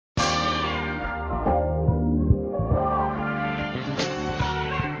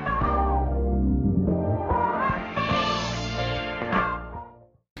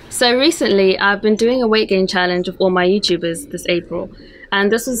So recently I've been doing a weight gain challenge with all my YouTubers this April,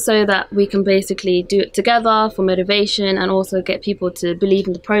 and this is so that we can basically do it together for motivation and also get people to believe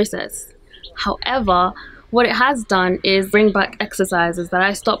in the process. However, what it has done is bring back exercises that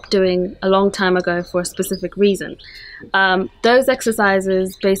I stopped doing a long time ago for a specific reason. Those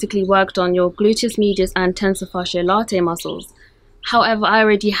exercises basically worked on your gluteus medius and tensor fasciae latae muscles. However, I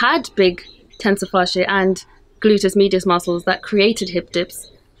already had big tensor fasciae and gluteus medius muscles that created hip dips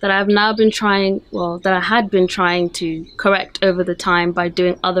that I've now been trying, that I had been trying to correct over the time by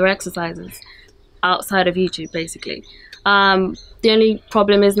doing other exercises outside of YouTube, basically. The only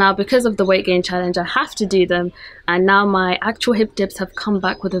problem is now, because of the weight gain challenge, I have to do them, and now my actual hip dips have come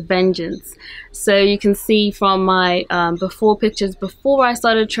back with a vengeance. So you can see from my before pictures, before I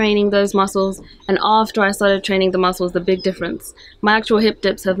started training those muscles and after I started training the muscles, the big difference. My actual hip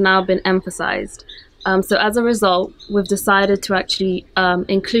dips have now been emphasized. So as a result, we've decided to actually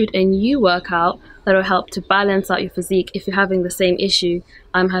include a new workout that will help to balance out your physique if you're having the same issue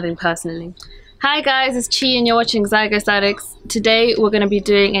I'm having personally. Hi guys, it's Chi and you're watching Zygostatics. Today we're going to be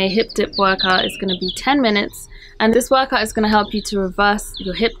doing a hip dip workout. It's going to be 10 minutes, and this workout is going to help you to reverse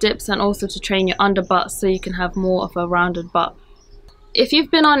your hip dips and also to train your under butt so you can have more of a rounded butt. If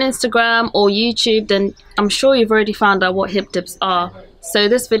you've been on Instagram or YouTube, then I'm sure you've already found out what hip dips are. So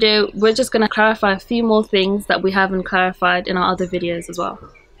this video, we're just going to clarify a few more things that we haven't clarified in our other videos as well.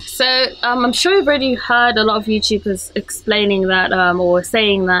 So I'm sure you've already heard a lot of YouTubers explaining that or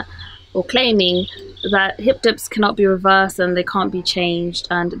saying that, or claiming that hip dips cannot be reversed and they can't be changed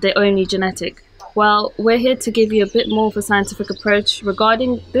and they're only genetic. Well, we're here to give you a bit more of a scientific approach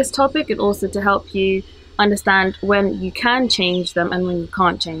regarding this topic, and also to help you understand when you can change them and when you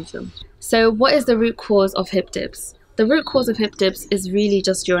can't change them. So what is the root cause of hip dips? The root cause of hip dips is really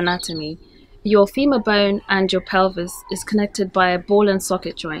just your anatomy. Your femur bone and your pelvis is connected by a ball and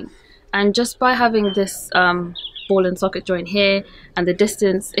socket joint, and just by having this ball and socket joint here and the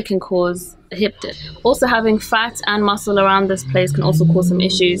distance, it can cause a hip dip. Also, having fat and muscle around this place can also cause some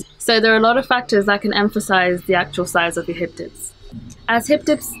issues. So there are a lot of factors that can emphasize the actual size of your hip dips. As hip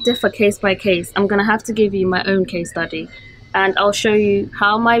dips differ case by case, I'm going to have to give you my own case study, and I'll show you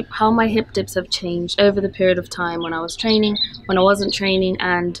how my hip dips have changed over the period of time when I was training, when I wasn't training,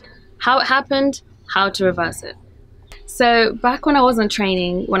 and how it happened, how to reverse it. So back when I wasn't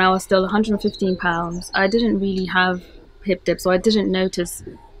training, when I was still 115 pounds, I didn't really have hip dips, so I didn't notice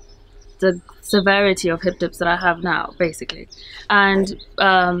the severity of hip dips that I have now, basically. And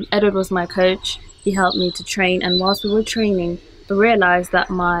Edward was my coach. He helped me to train, and whilst we were training, I realized that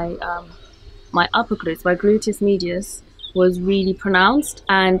my upper glutes, my gluteus medius, was really pronounced.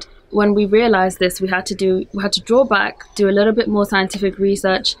 And when we realized this, we had to draw back, do a little bit more scientific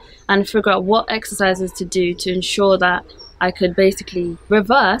research, and figure out what exercises to do to ensure that I could basically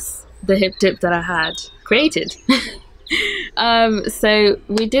reverse the hip dip that I had created. So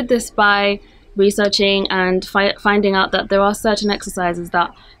we did this by researching and finding out that there are certain exercises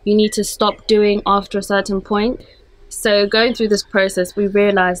that you need to stop doing after a certain point. So going through this process, we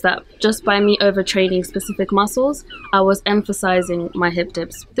realized that just by me overtraining specific muscles, I was emphasizing my hip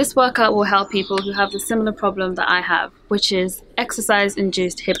dips. This workout will help people who have the similar problem that I have, which is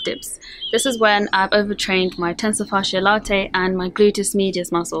exercise-induced hip dips. This is when I've overtrained my tensor fasciae latae and my gluteus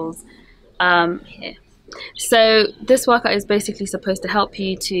medius muscles here. So this workout is basically supposed to help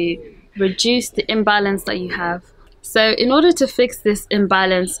you to reduce the imbalance that you have. So in order to fix this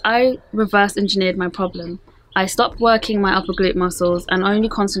imbalance, I reverse engineered my problem. I stopped working my upper glute muscles and only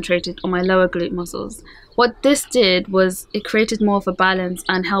concentrated on my lower glute muscles. What this did was it created more of a balance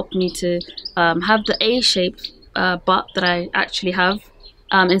and helped me to have the A-shaped butt that I actually have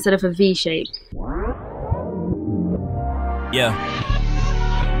instead of a V shape. Yeah,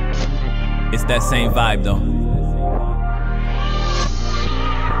 it's that same vibe though.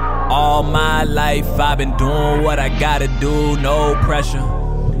 All my life I've been doing what I gotta do, no pressure,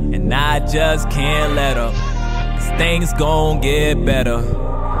 and I just can't let up. Things gon' get better.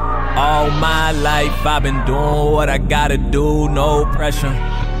 All my life I've been doing what I gotta do, no pressure.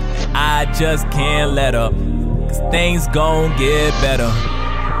 I just can't let up, 'cause things gon' get better.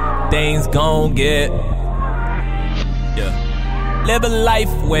 Things gon' get, yeah. Live a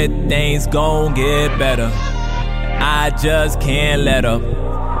life where things gon' get better. I just can't let up,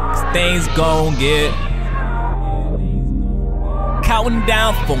 'cause things gon' get, counting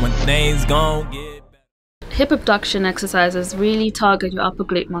down for when things gon' get. Hip abduction exercises really target your upper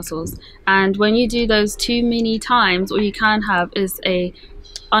glute muscles, and when you do those too many times, all you can have is a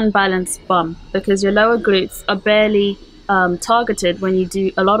unbalanced bum, because your lower glutes are barely targeted when you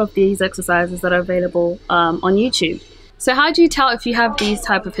do a lot of these exercises that are available on YouTube. So how do you tell if you have these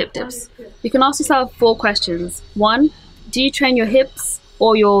type of hip dips? You can ask yourself 4 questions. 1, do you train your hips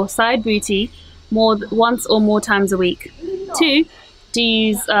or your side booty once or more times a week? 2, do you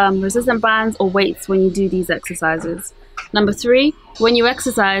use resistant bands or weights when you do these exercises? Number 3, when you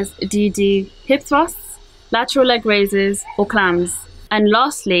exercise, do you do hip thrusts, lateral leg raises, or clams? And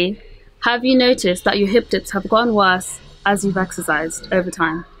lastly, have you noticed that your hip dips have gotten worse as you've exercised over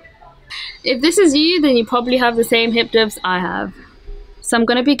time? If this is you, then you probably have the same hip dips I have. So I'm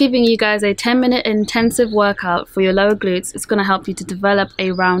going to be giving you guys a 10-minute intensive workout for your lower glutes. It's going to help you to develop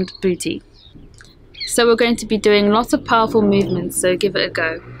a round booty. So we're going to be doing lots of powerful movements, so give it a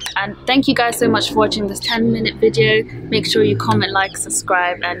go. And thank you guys so much for watching this 10-minute video. Make sure you comment, like,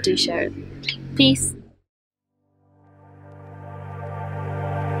 subscribe, and do share it. Peace.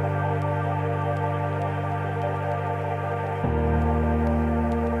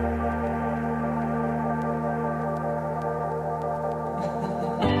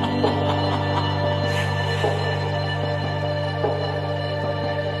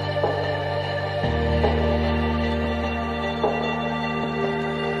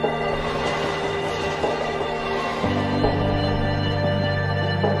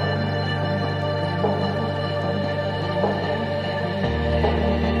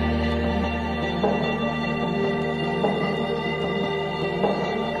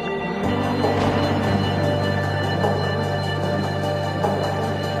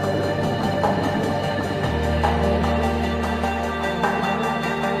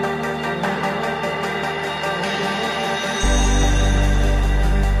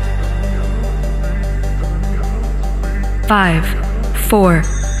 Five, 4,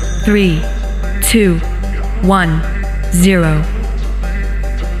 3, 2, 1, 0.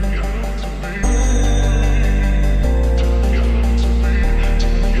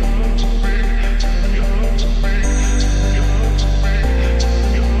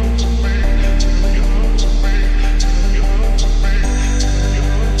 Five,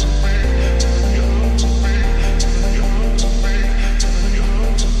 4, 3, 2, 1, 0.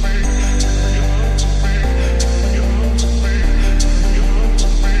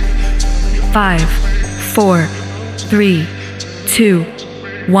 5, 4, 3, 2,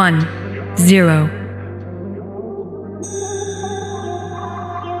 1, 0.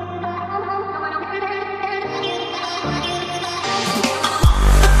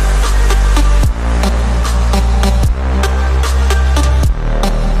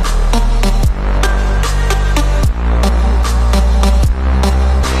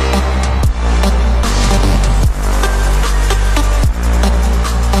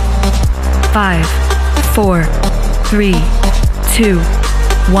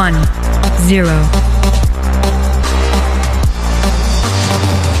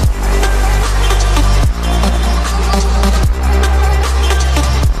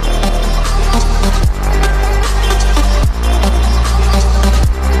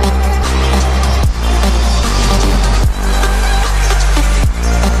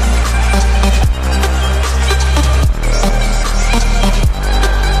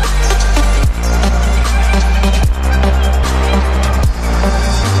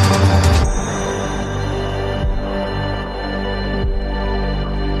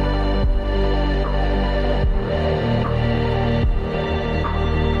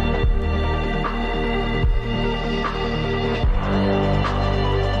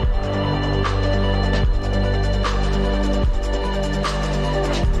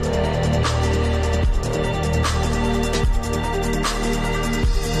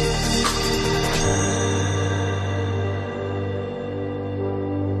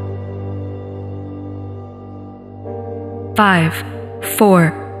 5,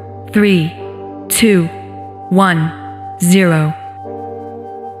 4, 3, 2, 1, 0.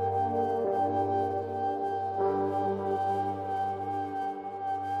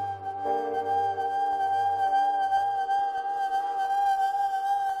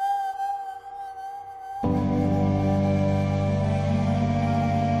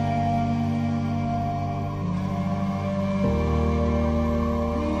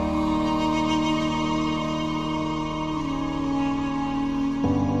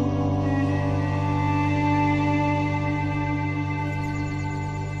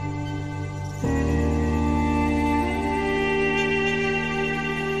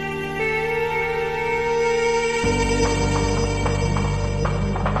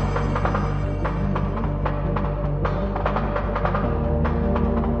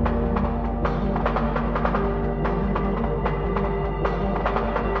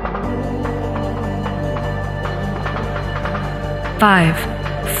 5,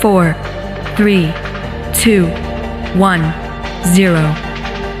 4, 3, 2, 1, 0.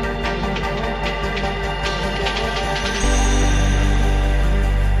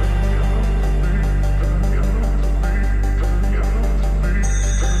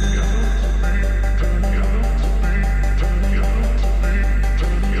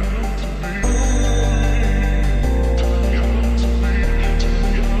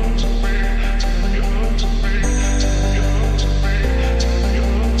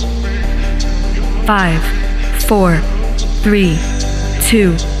 5, 4, 3,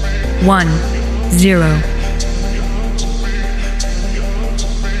 2, 1, 0.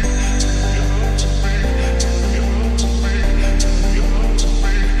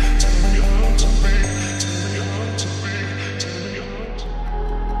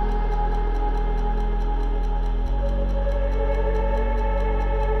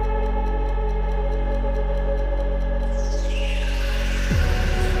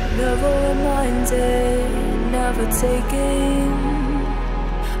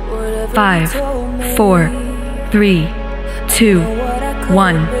 5, 4, 3, 2,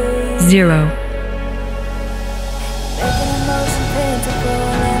 1, 0.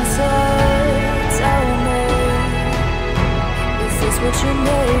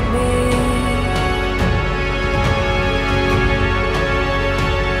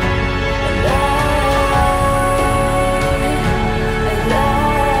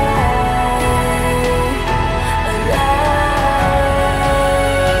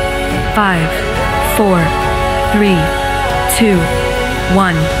 Five, 4, 3, 2,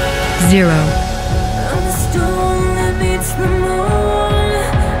 1, 0. I'm the storm that meets the moon.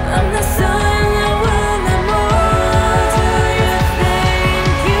 I'm the sun that will not move. Do you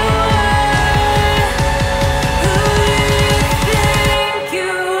think you are? Who do you think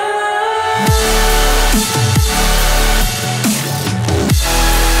you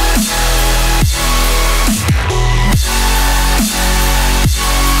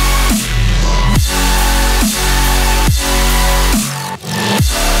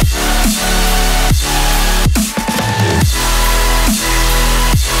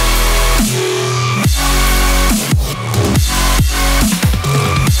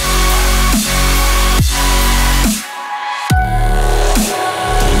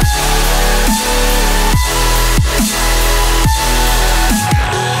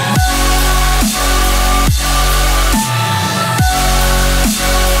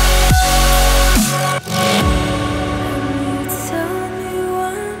tell me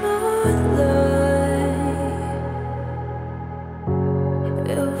one more lie?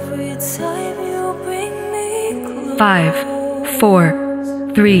 Every time you bring me close. 5,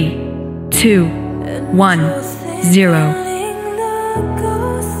 4, 3, 2, 1, 0. Feeling the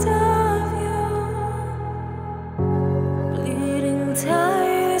ghost of you. Bleeding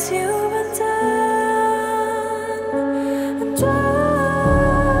tires, you've been done. I'm done.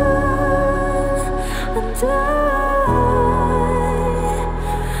 I'm done.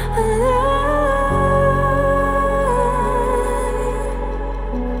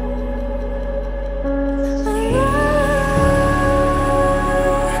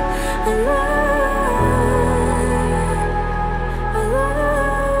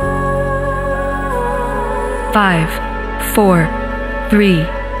 Five, 4, 3,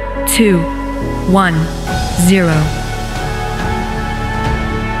 2, 1, 0.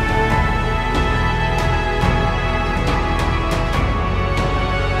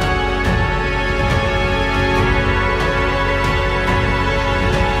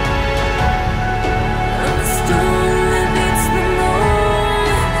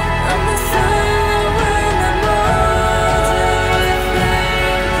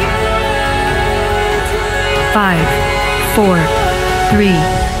 5, 4, 3,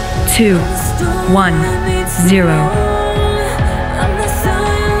 2, 1, 0.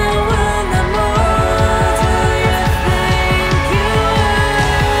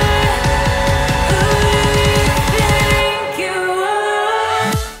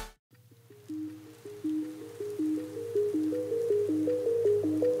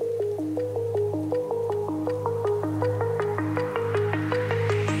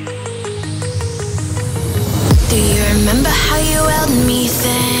 Do you remember how you held me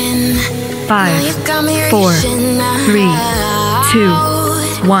then? 5, 4, 3, 2,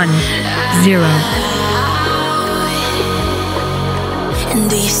 1, 0. And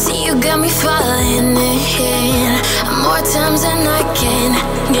do you see you got me falling in more times than I can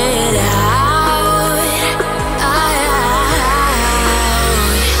get out?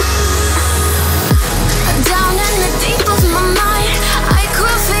 Down in the deep of my mind, I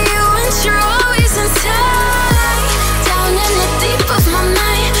crawl for you and you're always inside. Down in the deep of my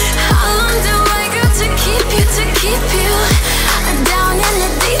mind, how long do I got to keep you, to keep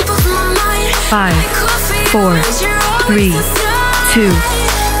 5, 4, 3, 2,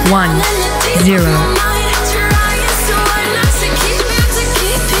 1, 0.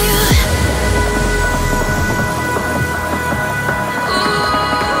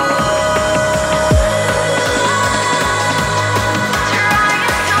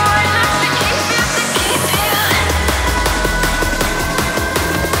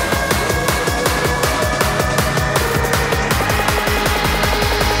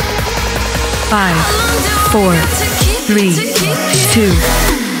 5, 4, 3, 2,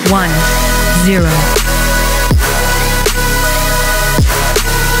 1, 0.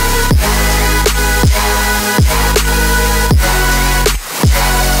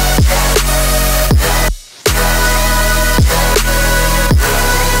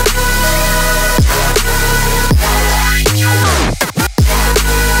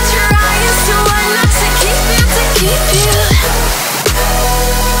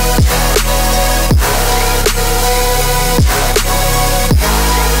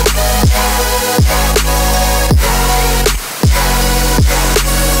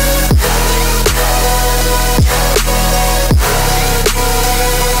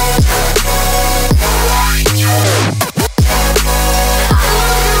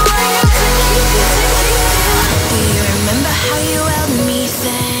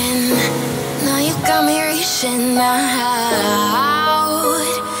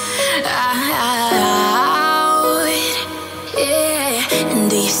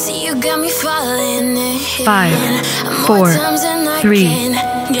 Five, 4, 3,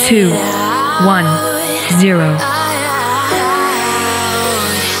 2, 1, 0.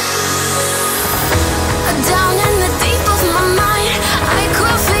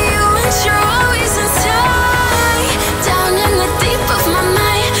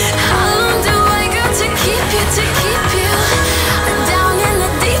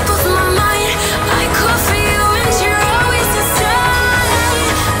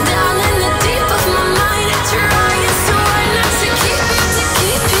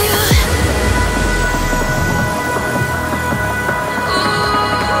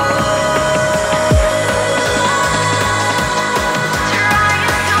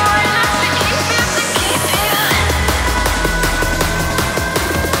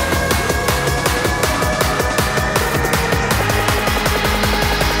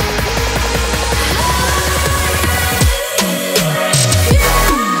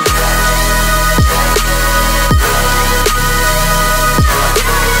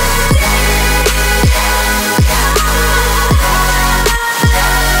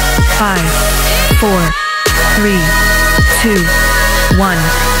 Five, 4, 3, 2, 1,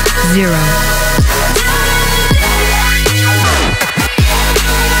 0.